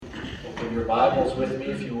Open your Bibles with me,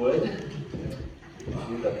 if you would,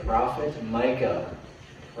 to the prophet Micah.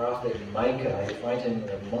 Prophet Micah, you find him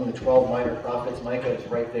among the 12 minor prophets. Micah is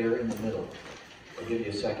right there in the middle. I'll give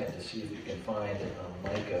you a second to see if you can find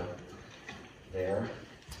Micah there.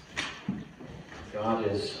 God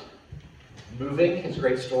is moving his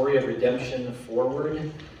great story of redemption forward.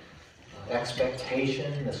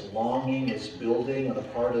 Expectation, this longing is building on the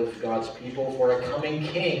part of God's people for a coming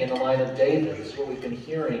king in the line of David. This is what we've been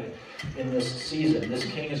hearing in this season. This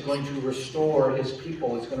king is going to restore his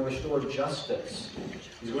people. He's going to restore justice.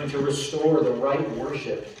 He's going to restore the right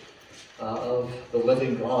worship of the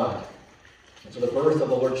living God. And so the birth of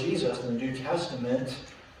the Lord Jesus in the New Testament,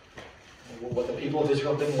 what the people of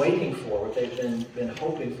Israel have been waiting for, what they've been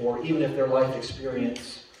hoping for, even if their life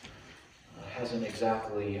experience hasn't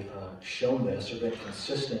exactly shown this or been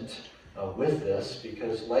consistent with this,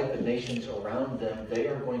 because like the nations around them, they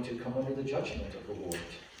are going to come under the judgment of the Lord.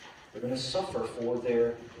 They're going to suffer for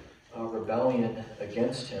their rebellion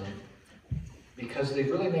against him because they've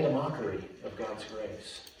really made a mockery of God's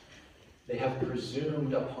grace. They have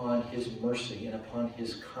presumed upon his mercy and upon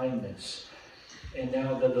his kindness. And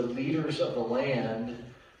now the leaders of the land,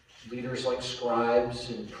 leaders like scribes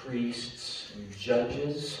and priests and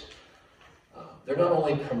judges, they're not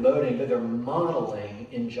only promoting, but they're modeling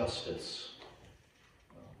injustice.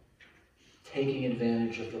 Taking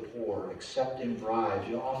advantage of the poor, accepting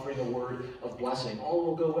bribes, offering a word of blessing. All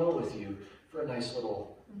will go well with you for a nice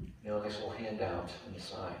little handout on the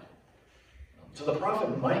side. So the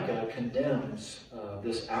prophet Micah condemns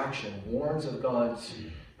this action, warns of God's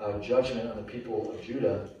judgment on the people of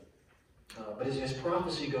Judah. But his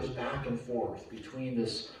prophecy goes back and forth between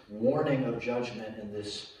this warning of judgment and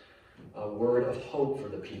this word of hope for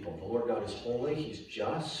the people. The Lord God is holy. He's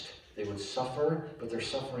just. They would suffer, but their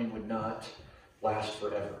suffering would not last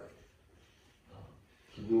forever.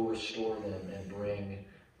 He will restore them and bring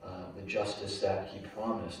the justice that he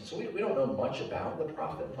promised. And so we don't know much about the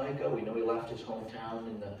prophet Micah. We know he left his hometown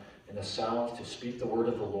in the south to speak the word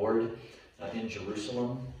of the Lord in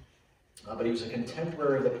Jerusalem. But he was a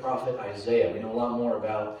contemporary of the prophet Isaiah. We know a lot more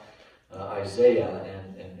about Isaiah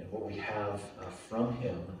and what we have from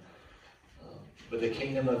him. But the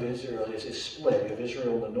kingdom of Israel is split. You have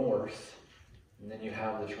Israel in the north, and then you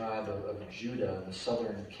have the tribe of Judah in the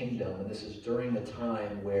southern kingdom. And this is during the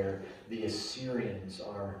time where the Assyrians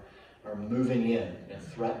are moving in and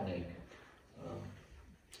threatening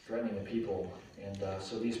the people. And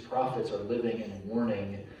so these prophets are living in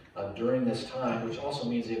warning during this time, which also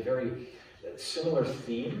means they have very similar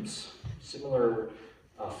themes, similar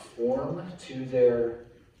form to their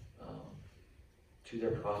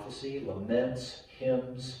prophecy. Laments,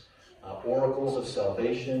 hymns, oracles of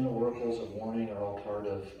salvation, oracles of warning are all part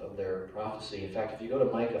of their prophecy. In fact, if you go to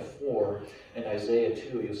Micah 4 and Isaiah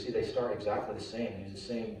 2, you'll see they start exactly the same. They use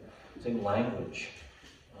the same language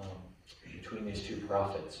between these two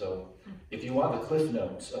prophets. So if you want the cliff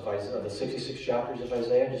notes of the 66 chapters of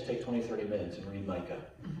Isaiah, just take 20-30 minutes and read Micah.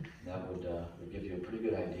 And that would give you a pretty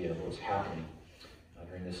good idea of what was happening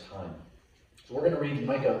during this time. So we're going to read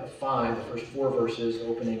Micah 5, the first 4 verses,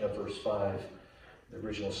 opening of verse 5. The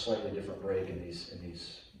original slightly different break in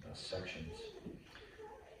these sections.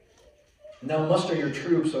 Now muster your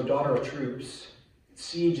troops, O daughter of troops.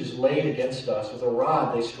 Siege is laid against us. With a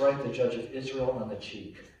rod they strike the judge of Israel on the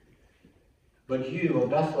cheek. But you, O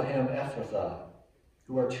Bethlehem Ephrathah,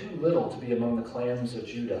 who are too little to be among the clans of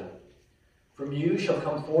Judah, from you shall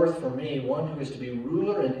come forth for me one who is to be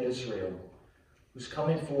ruler in Israel, whose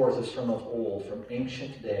coming forth is from of old, from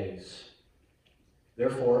ancient days.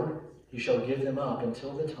 Therefore he shall give them up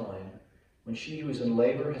until the time when she who is in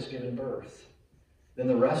labor has given birth. Then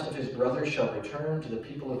the rest of his brothers shall return to the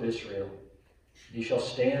people of Israel. He shall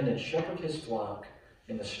stand and shepherd his flock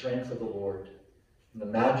in the strength of the Lord, in the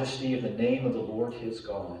majesty of the name of the Lord his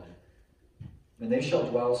God. And they shall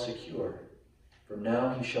dwell secure, for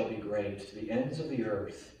now he shall be great to the ends of the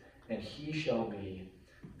earth, and he shall be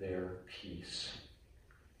their peace.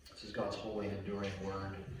 This is God's holy and enduring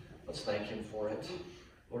word. Let's thank him for it.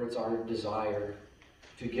 Lord, it's our desire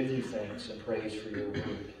to give you thanks and praise for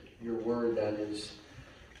your word that is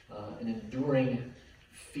an enduring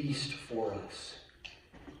feast for us.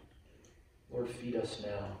 Lord, feed us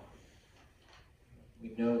now.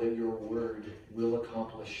 We know that your word will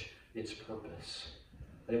accomplish its purpose,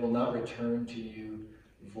 that it will not return to you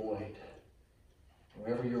void.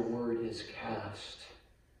 Wherever your word is cast,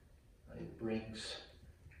 it brings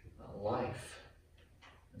life.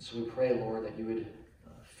 And so we pray, Lord, that you would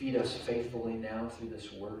feed us faithfully now through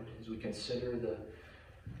this word as we consider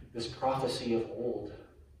this prophecy of old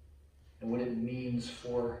and what it means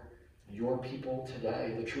for your people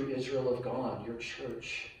today, the true Israel of God, your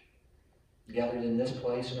church, gathered in this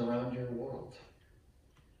place and around your world.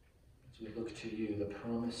 As we look to you, the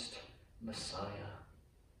promised Messiah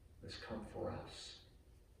has come for us.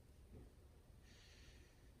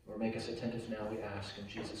 Lord, make us attentive now, we ask, in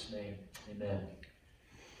Jesus' name. Amen.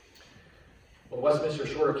 Well, Westminster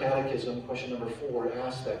Shorter Catechism, question number 4,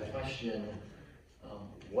 asks that question,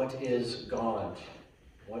 what is God?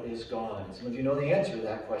 What is God? Some of you know the answer to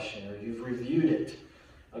that question, or you've reviewed it.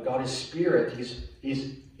 God is spirit.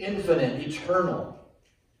 He's infinite, eternal,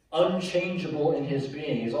 unchangeable in his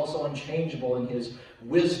being. He's also unchangeable in his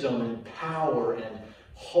wisdom and power and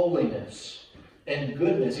holiness and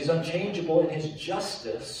goodness. He's unchangeable in his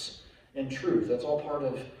justice and truth. That's all part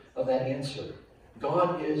of that answer.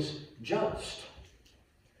 God is just.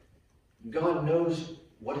 God knows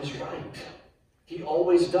what is right. He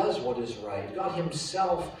always does what is right. God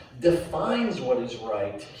himself defines what is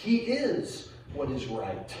right. He is what is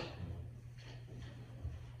right.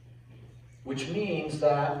 Which means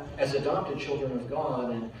that as adopted children of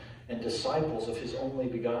God and disciples of his only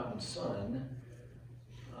begotten Son,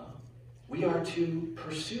 we are to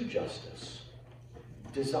pursue justice,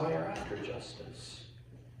 desire after justice.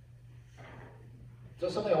 So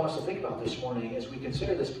something I want us to think about this morning as we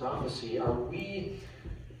consider this prophecy, are we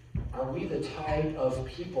the type of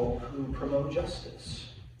people who promote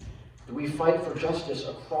justice? Do we fight for justice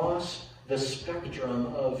across the spectrum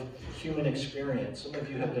of human experience? Some of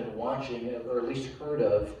you have been watching, or at least heard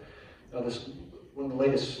of, one of the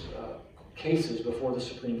latest cases before the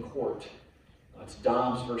Supreme Court. It's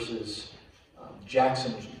Dobbs versus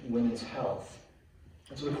Jackson Women's Health.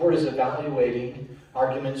 And so the court is evaluating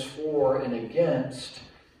arguments for and against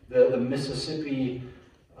the Mississippi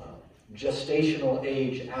Gestational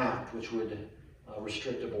Age Act, which would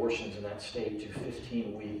restrict abortions in that state to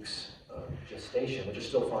 15 weeks of gestation, which is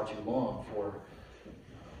still far too long for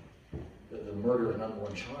the murder of an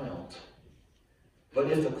unborn child.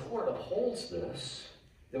 But if the court upholds this,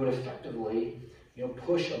 they would effectively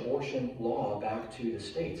push abortion law back to the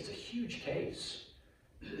states. It's a huge case,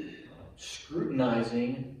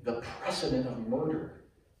 scrutinizing the precedent of murder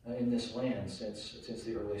in this land since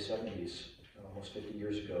the early 70s, almost 50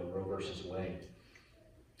 years ago, Roe versus Wade.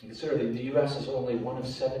 And consider that the U.S. is only one of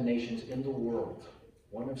 7 nations in the world,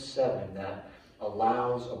 one of 7 that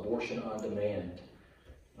allows abortion on demand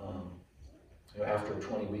after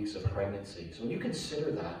 20 weeks of pregnancy. So when you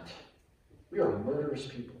consider that, we are murderous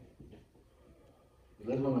people.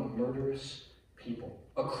 We live among a murderous people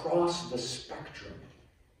across the spectrum.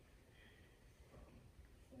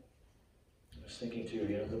 I was thinking too,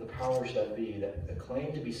 the powers that be that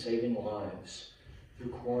claim to be saving lives through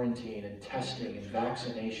quarantine and testing and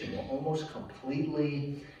vaccination while almost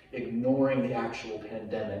completely ignoring the actual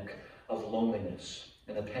pandemic of loneliness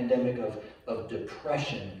and the pandemic of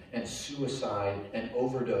depression and suicide and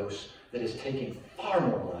overdose that is taking far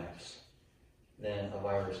more lives than a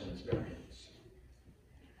virus and its variants.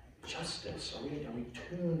 Justice. Are we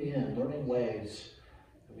tuned in, learning ways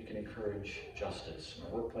that we can encourage justice in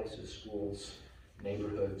our workplaces, schools,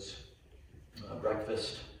 neighborhoods?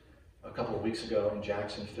 Breakfast a couple of weeks ago in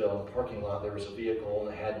Jacksonville, in the parking lot, there was a vehicle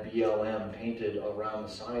that had BLM painted around the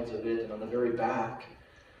sides of it, and on the very back,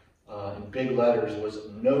 in big letters, was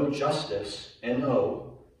 "No Justice,"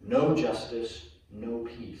 N-O, no justice, no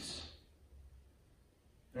peace.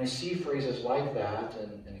 And I see phrases like that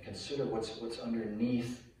and consider what's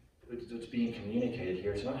underneath what's being communicated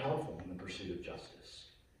here. It's not helpful in the pursuit of justice.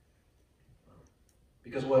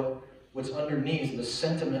 Because what's underneath, the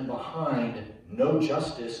sentiment behind no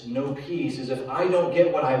justice, no peace, is if I don't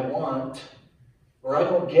get what I want, or I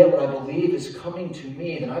don't get what I believe is coming to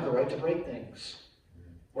me, then I have the right to break things,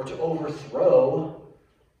 or to overthrow,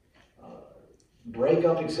 break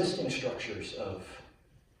up existing structures of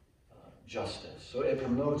justice. So it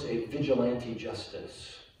promotes a vigilante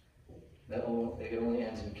justice that only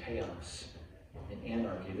ends in chaos, in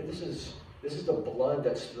anarchy. This is the blood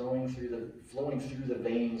that's flowing through the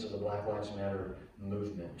veins of the Black Lives Matter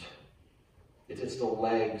movement. It's the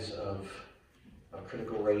legs of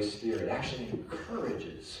critical race theory. It actually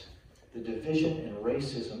encourages the division and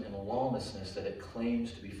racism and lawlessness that it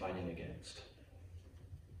claims to be fighting against.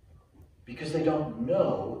 Because they don't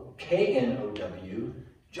know, K-N-O-W,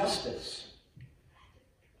 justice,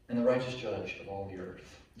 and the righteous judge of all the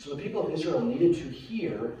earth. So the people of Israel needed to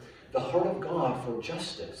hear the heart of God for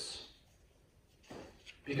justice.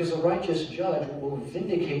 Because the righteous judge will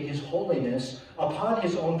vindicate his holiness upon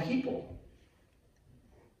his own people.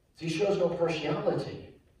 He shows no partiality.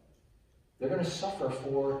 They're going to suffer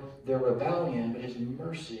for their rebellion, but his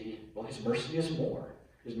mercy is more.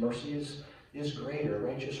 His mercy is is greater, a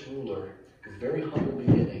righteous ruler with very humble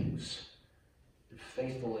beginnings, to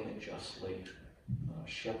faithfully and justly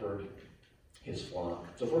shepherd his flock.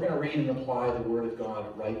 So if we're going to read and apply the word of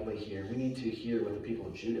God rightly here, we need to hear what the people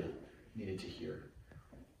of Judah needed to hear.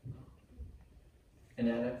 And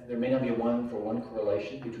there may not be a one-for-one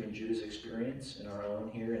correlation between Judah's experience and our own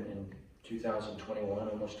here in 2021,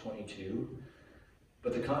 almost 22.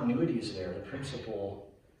 But the continuity is there. The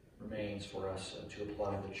principle remains for us to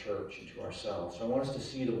apply to the church and to ourselves. So I want us to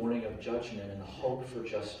see the warning of judgment and the hope for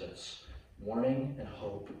justice. Warning and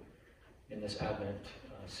hope in this Advent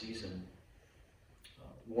season.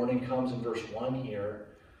 Warning comes in verse 1 here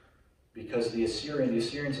because the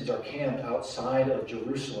Assyrians are camped outside of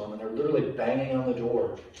Jerusalem, and they're literally banging on the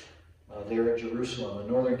door there at Jerusalem.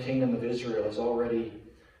 The northern kingdom of Israel has already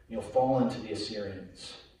fallen to the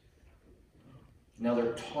Assyrians. Now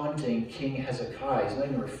they're taunting King Hezekiah. He's not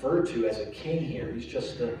even referred to as a king here. He's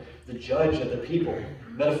just the judge of the people,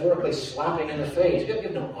 metaphorically slapping in the face. You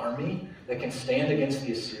have no army that can stand against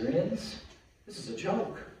the Assyrians. This is a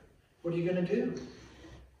joke. What are you going to do?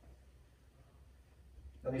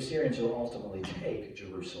 Now the Assyrians will ultimately take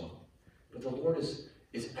Jerusalem, but the Lord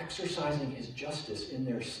is exercising his justice in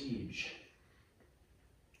their siege.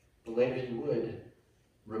 But later he would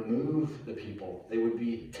remove the people. They would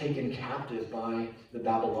be taken captive by the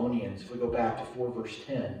Babylonians. If we go back to 4 verse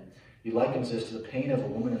 10, he likens this to the pain of a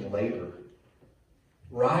woman in labor.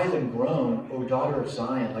 Writhe and groan, O daughter of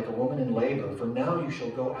Zion, like a woman in labor, for now you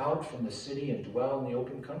shall go out from the city and dwell in the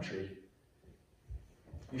open country.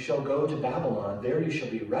 You shall go to Babylon. There you shall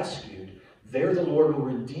be rescued. There the Lord will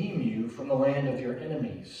redeem you from the land of your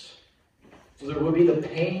enemies. So there will be the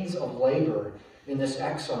pains of labor in this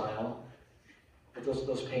exile, but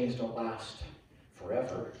those pains don't last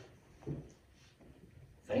forever.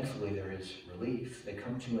 Thankfully, there is relief. They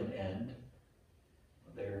come to an end.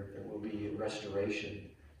 There will be restoration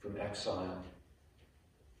from exile.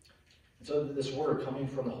 And so this word coming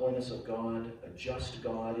from the holiness of God, a just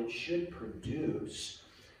God, it should produce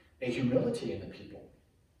a humility in the people.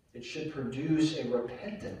 It should produce a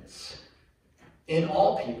repentance in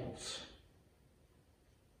all peoples,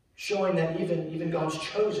 showing that even God's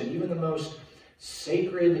chosen, even the most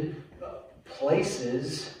sacred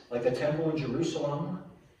places, like the temple in Jerusalem,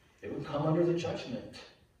 they would come under the judgment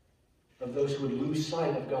of those who would lose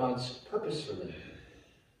sight of God's purpose for them,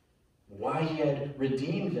 why he had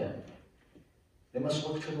redeemed them. They must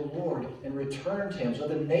look to the Lord and return to him, so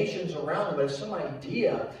the nations around them have some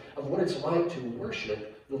idea of what it's like to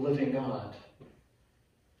worship the living God.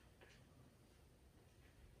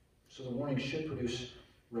 So the warning should produce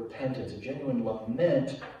repentance, a genuine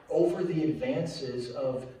lament over the advances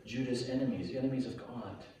of Judah's enemies, the enemies of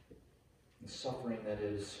God, and suffering that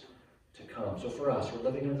is to come. So for us, we're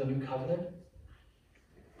living in the new covenant,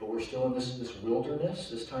 but we're still in this wilderness,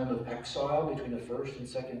 this time of exile between the first and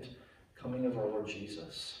second coming of our Lord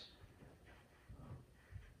Jesus.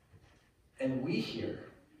 And we hear,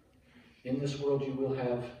 in this world you will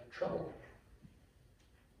have trouble.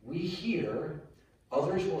 We hear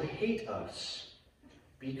others will hate us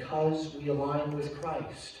because we align with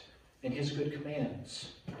Christ and his good commands.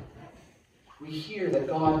 We hear that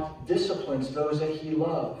God disciplines those that he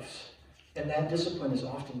loves, and that discipline is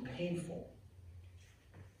often painful.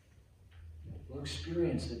 We'll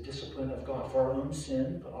experience the discipline of God for our own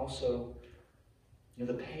sin, but also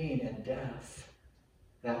the pain and death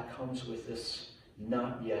that comes with this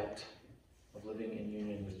not yet of living in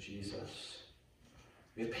union with Jesus.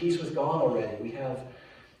 We have peace with God already. We have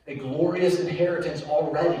a glorious inheritance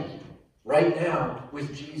already, right now,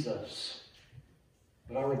 with Jesus.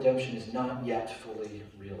 But our redemption is not yet fully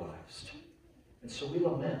realized. And so we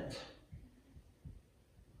lament.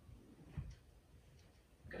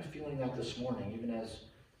 I've got a feeling that this morning, even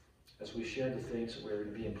as we share the things that we're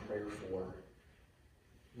to be in prayer for,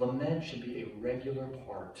 lament should be a regular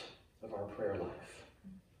part of our prayer life.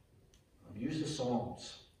 Use the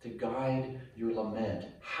Psalms to guide your lament.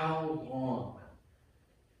 How long?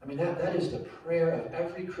 I mean, that is the prayer of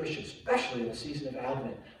every Christian, especially in the season of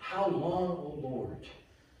Advent. How long, O Lord?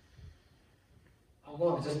 How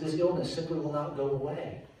long? This illness simply will not go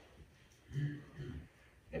away.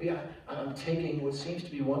 Maybe I'm taking what seems to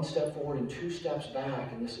be one step forward and 2 steps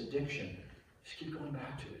back in this addiction. Just keep going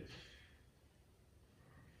back to it.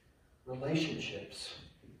 Relationships.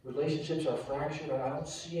 Relationships are fractured. I don't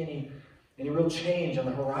see any real change on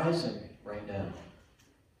the horizon right now.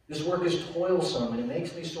 This work is toilsome, and it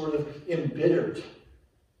makes me sort of embittered.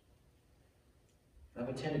 I've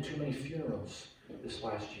attended too many funerals this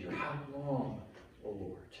last year. How long, O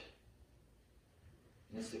Lord?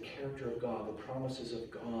 And it's the character of God, the promises of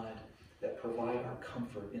God that provide our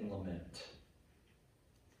comfort in lament.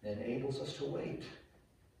 and enables us to wait.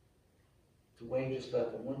 To wait just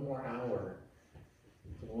that one more hour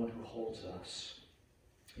for the one who holds us.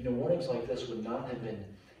 You know, warnings like this would not have been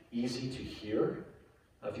easy to hear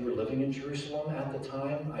if you were living in Jerusalem at the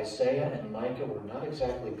time. Isaiah and Micah were not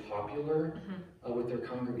exactly popular with their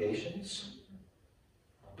congregations,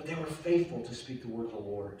 but they were faithful to speak the word of the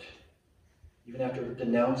Lord. Even after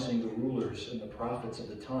denouncing the rulers and the prophets of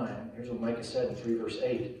the time, here's what Micah said in 3 verse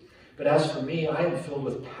 8. But as for me, I am filled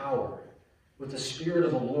with power, with the Spirit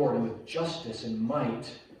of the Lord, and with justice and might,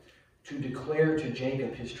 to declare to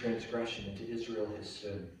Jacob his transgression and to Israel his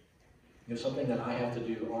sin. You know, something that I have to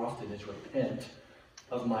do often is repent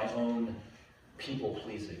of my own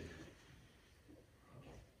people-pleasing,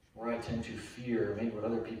 where I tend to fear maybe what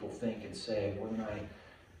other people think and say more than I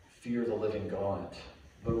fear the living God.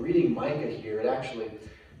 But reading Micah here, it actually,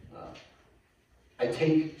 I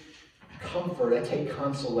take comfort, I take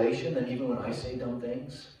consolation that even when I say dumb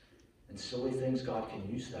things and silly things, God can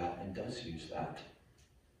use that and does use that.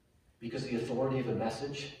 Because the authority of a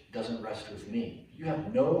message doesn't rest with me. You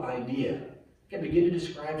have no idea. I can begin to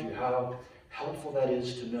describe to you how helpful that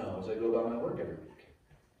is to know as I go about my work every week.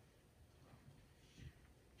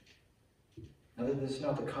 Now, this is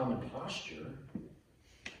not the common posture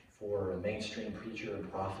for a mainstream preacher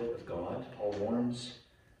and prophet of God. Paul warns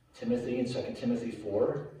Timothy in 2 Timothy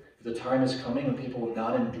 4, the time is coming when people will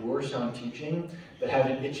not endure sound teaching, but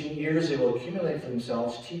having itching ears, they will accumulate for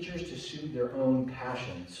themselves teachers to suit their own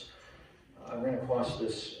passions. I ran across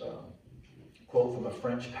this quote from a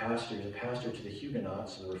French pastor. He's a pastor to the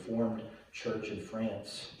Huguenots, the Reformed Church in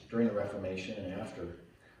France during the Reformation and after.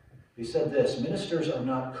 He said this: ministers are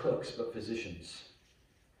not cooks, but physicians,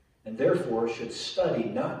 and therefore should study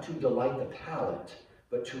not to delight the palate,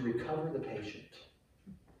 but to recover the patient.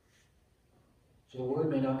 So the word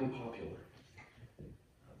may not be popular.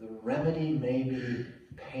 The remedy may be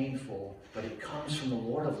painful, but it comes from the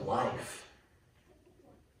Lord of life.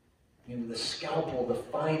 You know, the scalpel, the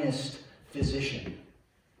finest physician.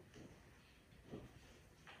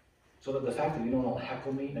 So that the fact that you don't all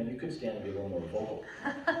heckle me, now you could stand to be a little more vocal.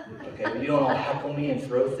 Okay, but you don't all heckle me and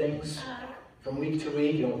throw things from week to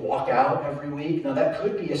week. You don't walk out every week. Now that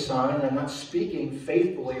could be a sign that I'm not speaking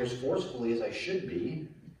faithfully or as forcefully as I should be.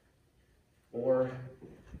 Or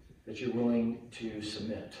that you're willing to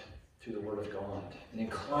submit to the Word of God and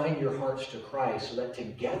incline your hearts to Christ so that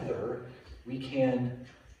together we can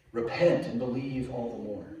repent and believe all the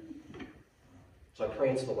more. So I pray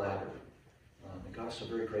it's the latter. And God is so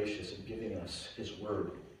very gracious in giving us His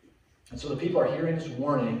Word. And so the people are hearing this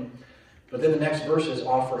warning, but then the next verses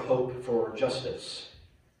offer hope for justice.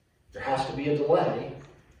 There has to be a delay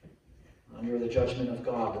under the judgment of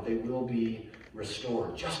God, but they will be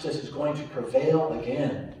restored. Justice is going to prevail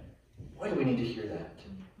again. Why do we need to hear that?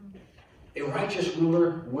 A righteous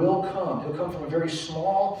ruler will come. He'll come from a very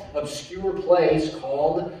small, obscure place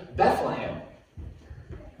called Bethlehem.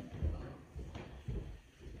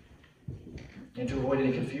 And to avoid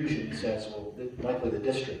any confusion, he says, well, likely the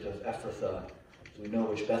district of Ephrathah. So we know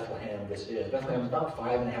which Bethlehem this is. Bethlehem is about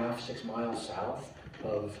 5.5, 6 miles south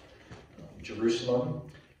of Jerusalem.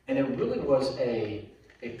 And it really was a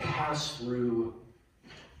pass-through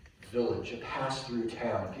village, a pass-through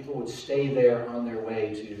town. People would stay there on their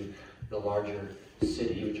way to the larger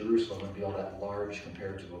city. Even Jerusalem wouldn't be all that large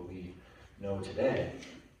compared to what we know today.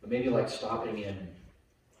 But maybe like stopping in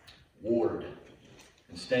Ward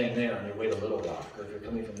and staying there on your way to Little Rock. Or if you're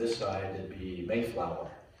coming from this side, it'd be Mayflower.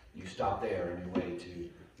 You stop there on your way to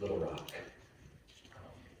Little Rock.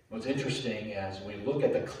 What's interesting is when we look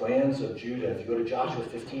at the clans of Judah, if you go to Joshua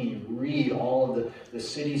 15, you read all of the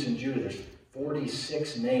cities in Judah. There's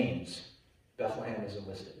 46 names. Bethlehem isn't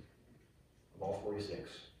listed of all 46.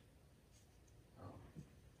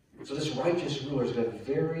 So this righteous ruler has got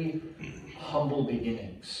very humble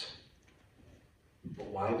beginnings. But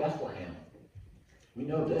why Bethlehem? We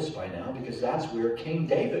know this by now because that's where King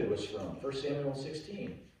David was from, 1 Samuel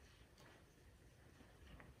 16.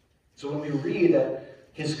 So when we read that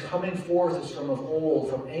his coming forth is from of old,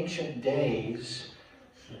 from ancient days,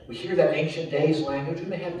 we hear that ancient days language. We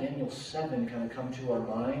may have Daniel 7 kind of come to our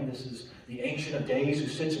mind. This is the Ancient of Days who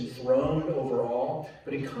sits enthroned over all.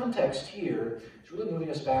 But in context here, it's really moving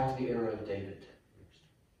us back to the era of David.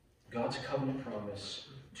 God's covenant promise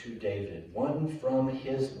to David, one from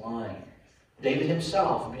his line. David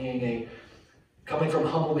himself coming from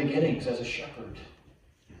humble beginnings as a shepherd.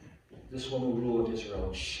 This one will rule in Israel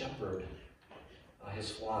and shepherd his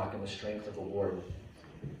flock in the strength of the Lord.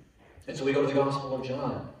 And so we go to the Gospel of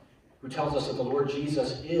John, who tells us that the Lord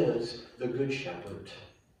Jesus is the Good Shepherd,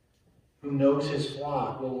 who knows his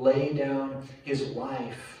flock, will lay down his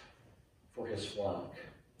life for his flock.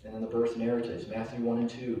 And in the birth narratives, Matthew 1 and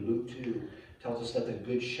 2, Luke 2, tells us that the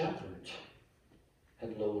Good Shepherd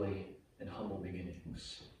had lowly and humble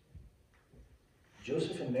beginnings.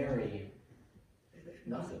 Joseph and Mary, they had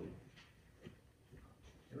nothing.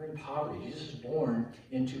 They were in poverty. Jesus is born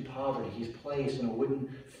into poverty. He's placed in a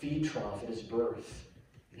wooden feed trough at his birth,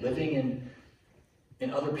 living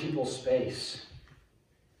in other people's space.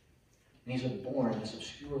 And he's been born in this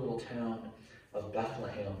obscure little town of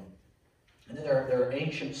Bethlehem. And then there are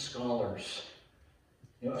ancient scholars,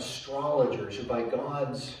 astrologers who by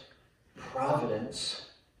God's providence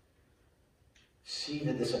see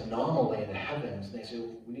that this anomaly in the heavens, and they say,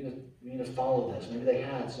 we need to follow this. Maybe they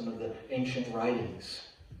had some of the ancient writings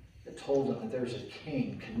that told them that there's a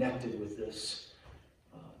king connected with this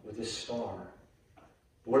star.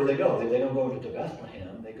 But where do they go? They don't go to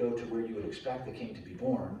Bethlehem. They go to where you would expect the king to be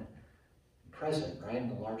born, present, right, in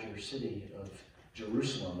the larger city of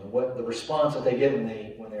Jerusalem. And what the response that they get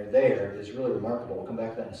when they're there is really remarkable. We'll come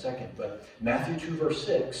back to that in a second. But Matthew 2, verse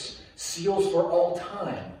 6 seals for all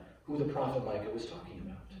time who the prophet Micah was talking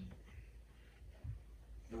about.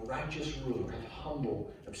 The righteous ruler had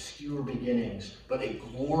humble, obscure beginnings, but a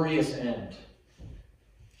glorious end.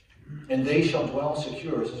 And they shall dwell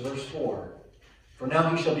secure. This is verse 4. For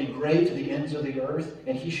now he shall be great to the ends of the earth,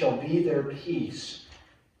 and he shall be their peace.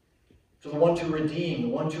 So the one to redeem, the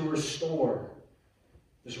one to restore.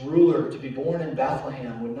 This ruler to be born in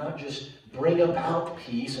Bethlehem would not just bring about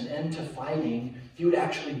peace, an end to fighting. He would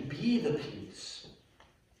actually be the peace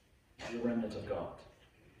of the remnant of God.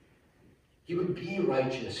 He would be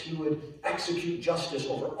righteous. He would execute justice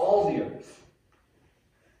over all the earth.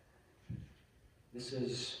 This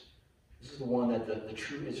is the one that the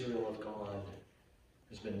true Israel of God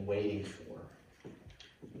has been waiting for.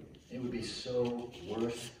 It would be so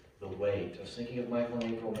worth the wait. I was thinking of Michael and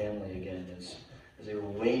April Manley again as they were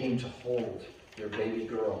waiting to hold their baby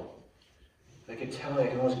girl. I could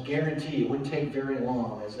almost guarantee it wouldn't take very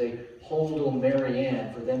long as they hold little Mary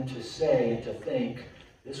Ann for them to say and to think,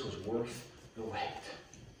 this was worth the wait.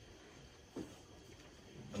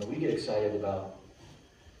 I mean, we get excited about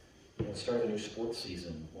the start of a new sports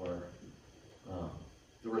season or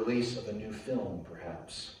the release of a new film,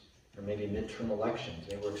 perhaps, or maybe midterm elections.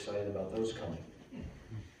 They were excited about those coming.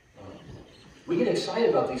 We get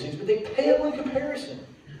excited about these things, but they pale in comparison,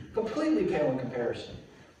 completely pale in comparison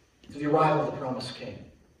to the arrival of the promised king.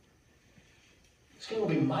 This king will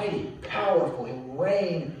be mighty, powerful. He'll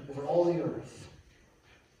reign over all the earth.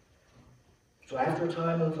 So after a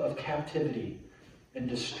time of captivity and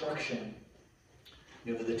destruction,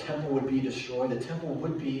 the temple would be destroyed. The temple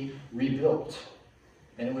would be rebuilt.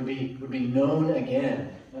 And it would be known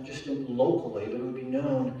again, not just locally, but it would be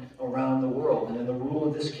known around the world. And then the rule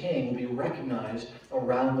of this king will be recognized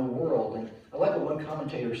around the world. And I like what one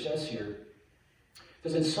commentator says here.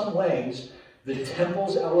 Because in some ways, the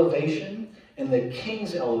temple's elevation and the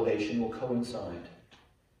king's elevation will coincide.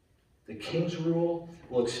 The king's rule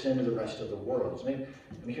will extend to the rest of the world. So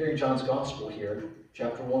I'm hearing John's gospel here,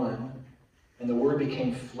 chapter 1. And the Word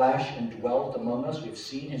became flesh and dwelt among us. We've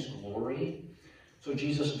seen his glory. So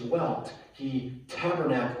Jesus dwelt. He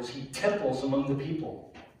tabernacles. He temples among the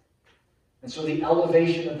people. And so the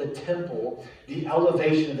elevation of the temple, the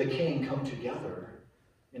elevation of the king come together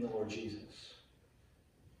in the Lord Jesus.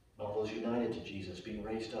 All those united to Jesus, being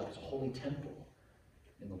raised up as a holy temple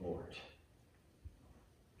in the Lord.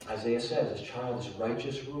 Isaiah says, this child, this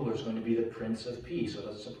righteous ruler, is going to be the Prince of Peace. So it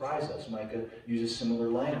doesn't surprise us. Micah uses similar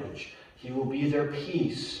language. He will be their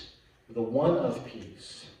peace, the one of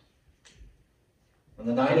peace. On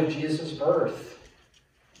the night of Jesus' birth,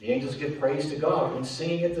 the angels give praise to God. We've been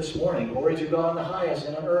singing it this morning. Glory to God in the highest,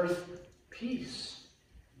 and on earth, peace.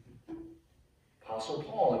 Apostle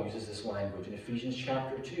Paul uses this language in Ephesians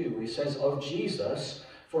chapter 2, where he says of Jesus,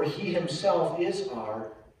 for he himself is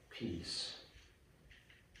our peace,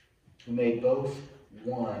 who made both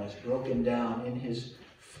one, has broken down in his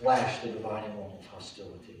flesh the dividing wall of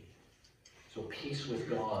hostility. So peace with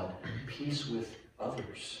God, peace with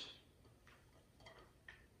others.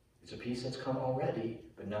 It's a peace that's come already,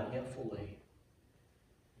 but not yet fully.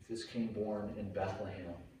 With this king born in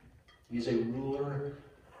Bethlehem. He is a ruler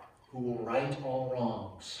who will right all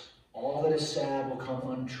wrongs. All that is sad will come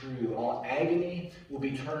untrue. All agony will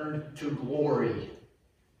be turned to glory.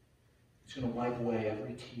 He's going to wipe away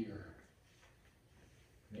every tear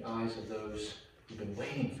in the eyes of those who've been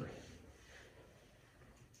waiting for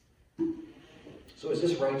him. So is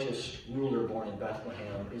this righteous ruler born in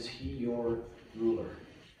Bethlehem, is he your ruler?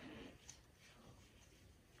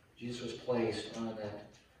 Jesus was placed on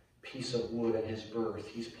that piece of wood at his birth.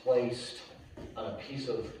 He's placed on a piece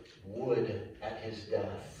of wood at his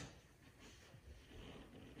death.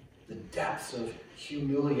 the depths of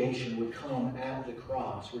humiliation would come at the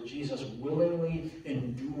cross, where Jesus willingly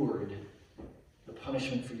endured the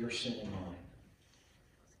punishment for your sin and mine.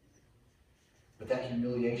 But that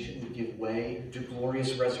humiliation would give way to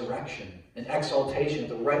glorious resurrection and exaltation at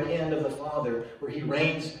the right hand of the Father, where he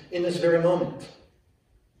reigns in this very moment.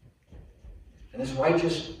 And this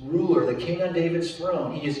righteous ruler, the king on David's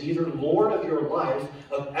throne, he is either Lord of your life,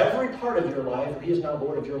 of every part of your life, or he is not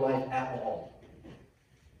Lord of your life at all.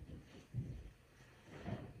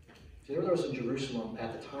 See, there were those in Jerusalem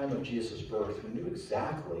at the time of Jesus' birth who knew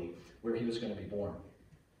exactly where he was going to be born,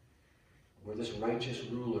 where this righteous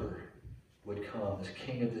ruler would come, this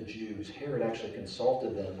king of the Jews. Herod actually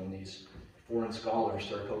consulted them when these foreign scholars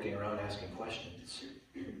started poking around asking questions.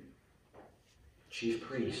 Chief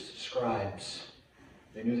priests, scribes,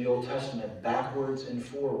 they knew the Old Testament backwards and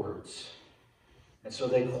forwards. And so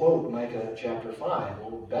they quote Micah chapter 5,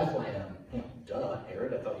 well, Bethlehem. Duh,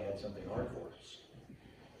 Herod, I thought you had something hard for us.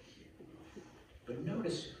 But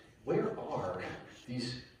notice, where are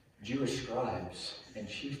these Jewish scribes and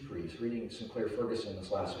chief priests? Reading Sinclair Ferguson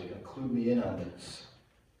this last week, and clued me in on this.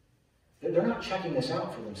 They're not checking this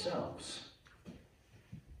out for themselves.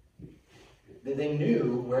 They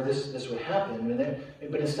knew where this would happen,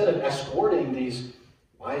 but instead of escorting these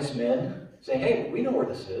wise men, saying, hey, we know where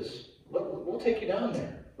this is, we'll take you down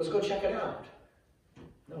there. Let's go check it out.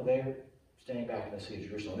 No, they're staying back in the city of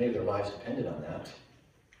Jerusalem. Maybe their lives depended on that.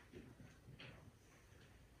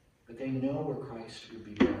 But they know where Christ would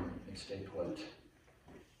be born and stay put.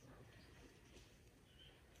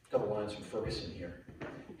 A couple lines from Ferguson here.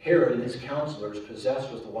 Herod and his counselors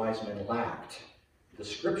possessed what the wise men lacked, the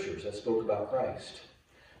scriptures that spoke about Christ.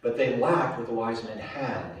 But they lacked what the wise men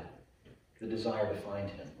had, the desire to find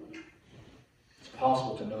him. It's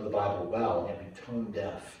possible to know the Bible well and yet be tone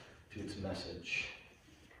deaf to its message.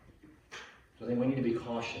 So I think we need to be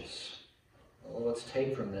cautious. Well, let's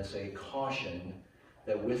take from this a caution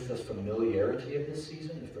that with the familiarity of this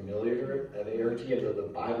season, the familiarity of the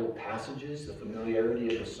Bible passages, the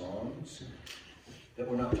familiarity of the Psalms, that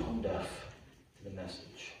we're not tone deaf to the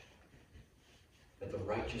message. That the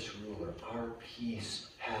righteous ruler, our peace,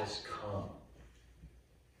 has come.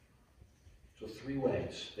 So 3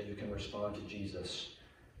 ways that you can respond to Jesus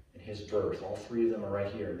and his birth. All 3 of them are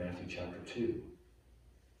right here in Matthew chapter 2.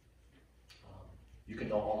 You can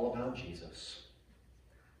know all about Jesus.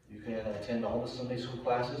 You can attend all the Sunday school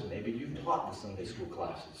classes. Maybe you've taught the Sunday school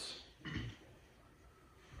classes.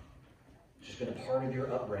 It's just been a part of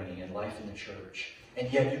your upbringing and life in the church.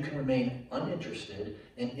 And yet you can remain uninterested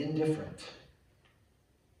and indifferent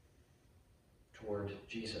toward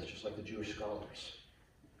Jesus, just like the Jewish scholars.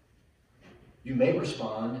 You may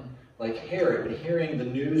respond like Herod, when hearing the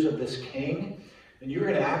news of this king, and you're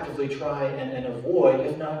going to actively try and avoid,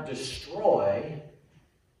 if not destroy,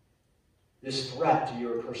 this threat to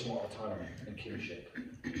your personal autonomy and kingship.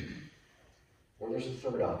 Or there's a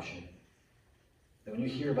third option. That when you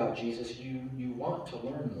hear about Jesus, you want to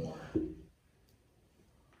learn more.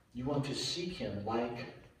 You want to seek him like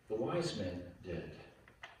the wise men did.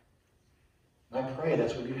 And I pray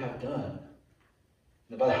that's what you have done.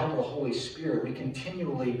 That by the help of the Holy Spirit, we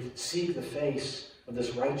continually seek the face of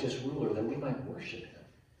this righteous ruler that we might worship him.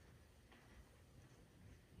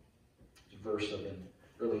 There's a verse of an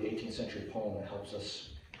early 18th century poem that helps us.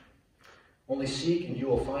 Only seek and you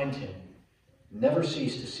will find him. Never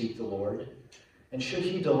cease to seek the Lord. And should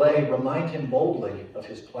he delay, remind him boldly of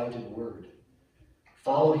his plighted word.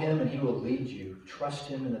 Follow him and he will lead you. Trust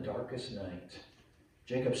him in the darkest night.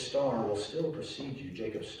 Jacob's star will still precede you.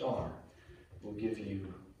 Jacob's star will give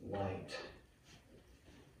you light.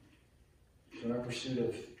 So in our pursuit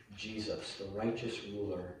of Jesus, the righteous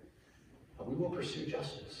ruler, we will pursue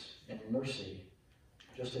justice and mercy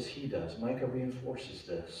just as he does. Micah reinforces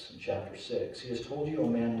this in chapter 6. He has told you, O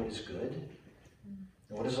man, what is good.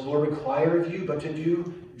 And what does the Lord require of you but to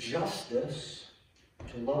do justice,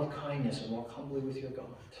 to love kindness, and walk humbly with your God.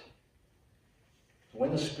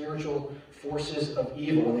 When the spiritual forces of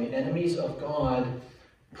evil and the enemies of God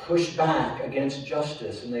push back against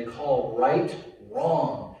justice, and they call right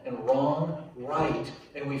wrong and wrong right,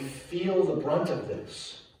 and we feel the brunt of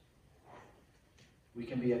this, we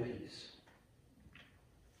can be at peace.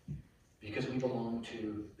 Because we belong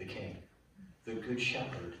to the King, the Good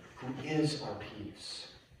Shepherd, who is our peace.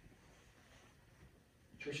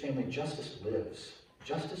 Church family, justice lives.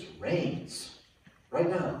 Justice reigns right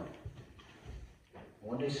now.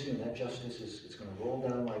 One day soon, that justice is going to roll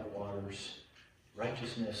down like waters,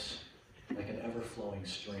 righteousness like an ever-flowing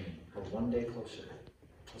stream. We're one day closer.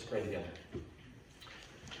 Let's pray together.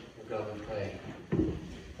 Oh God, we pray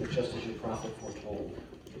that just as your prophet foretold,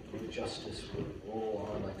 Your justice would roll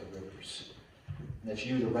on like the rivers. And that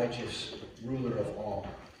you, the righteous ruler of all,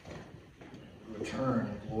 return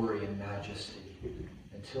in glory and majesty.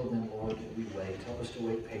 Until then, Lord, we wait. Help us to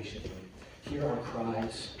wait patiently. Hear our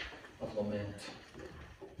cries of lament.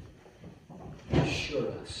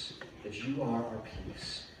 Assure us that you are our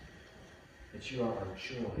peace, that you are our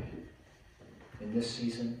joy in this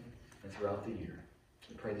season and throughout the year.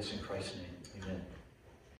 We pray this in Christ's name. Amen.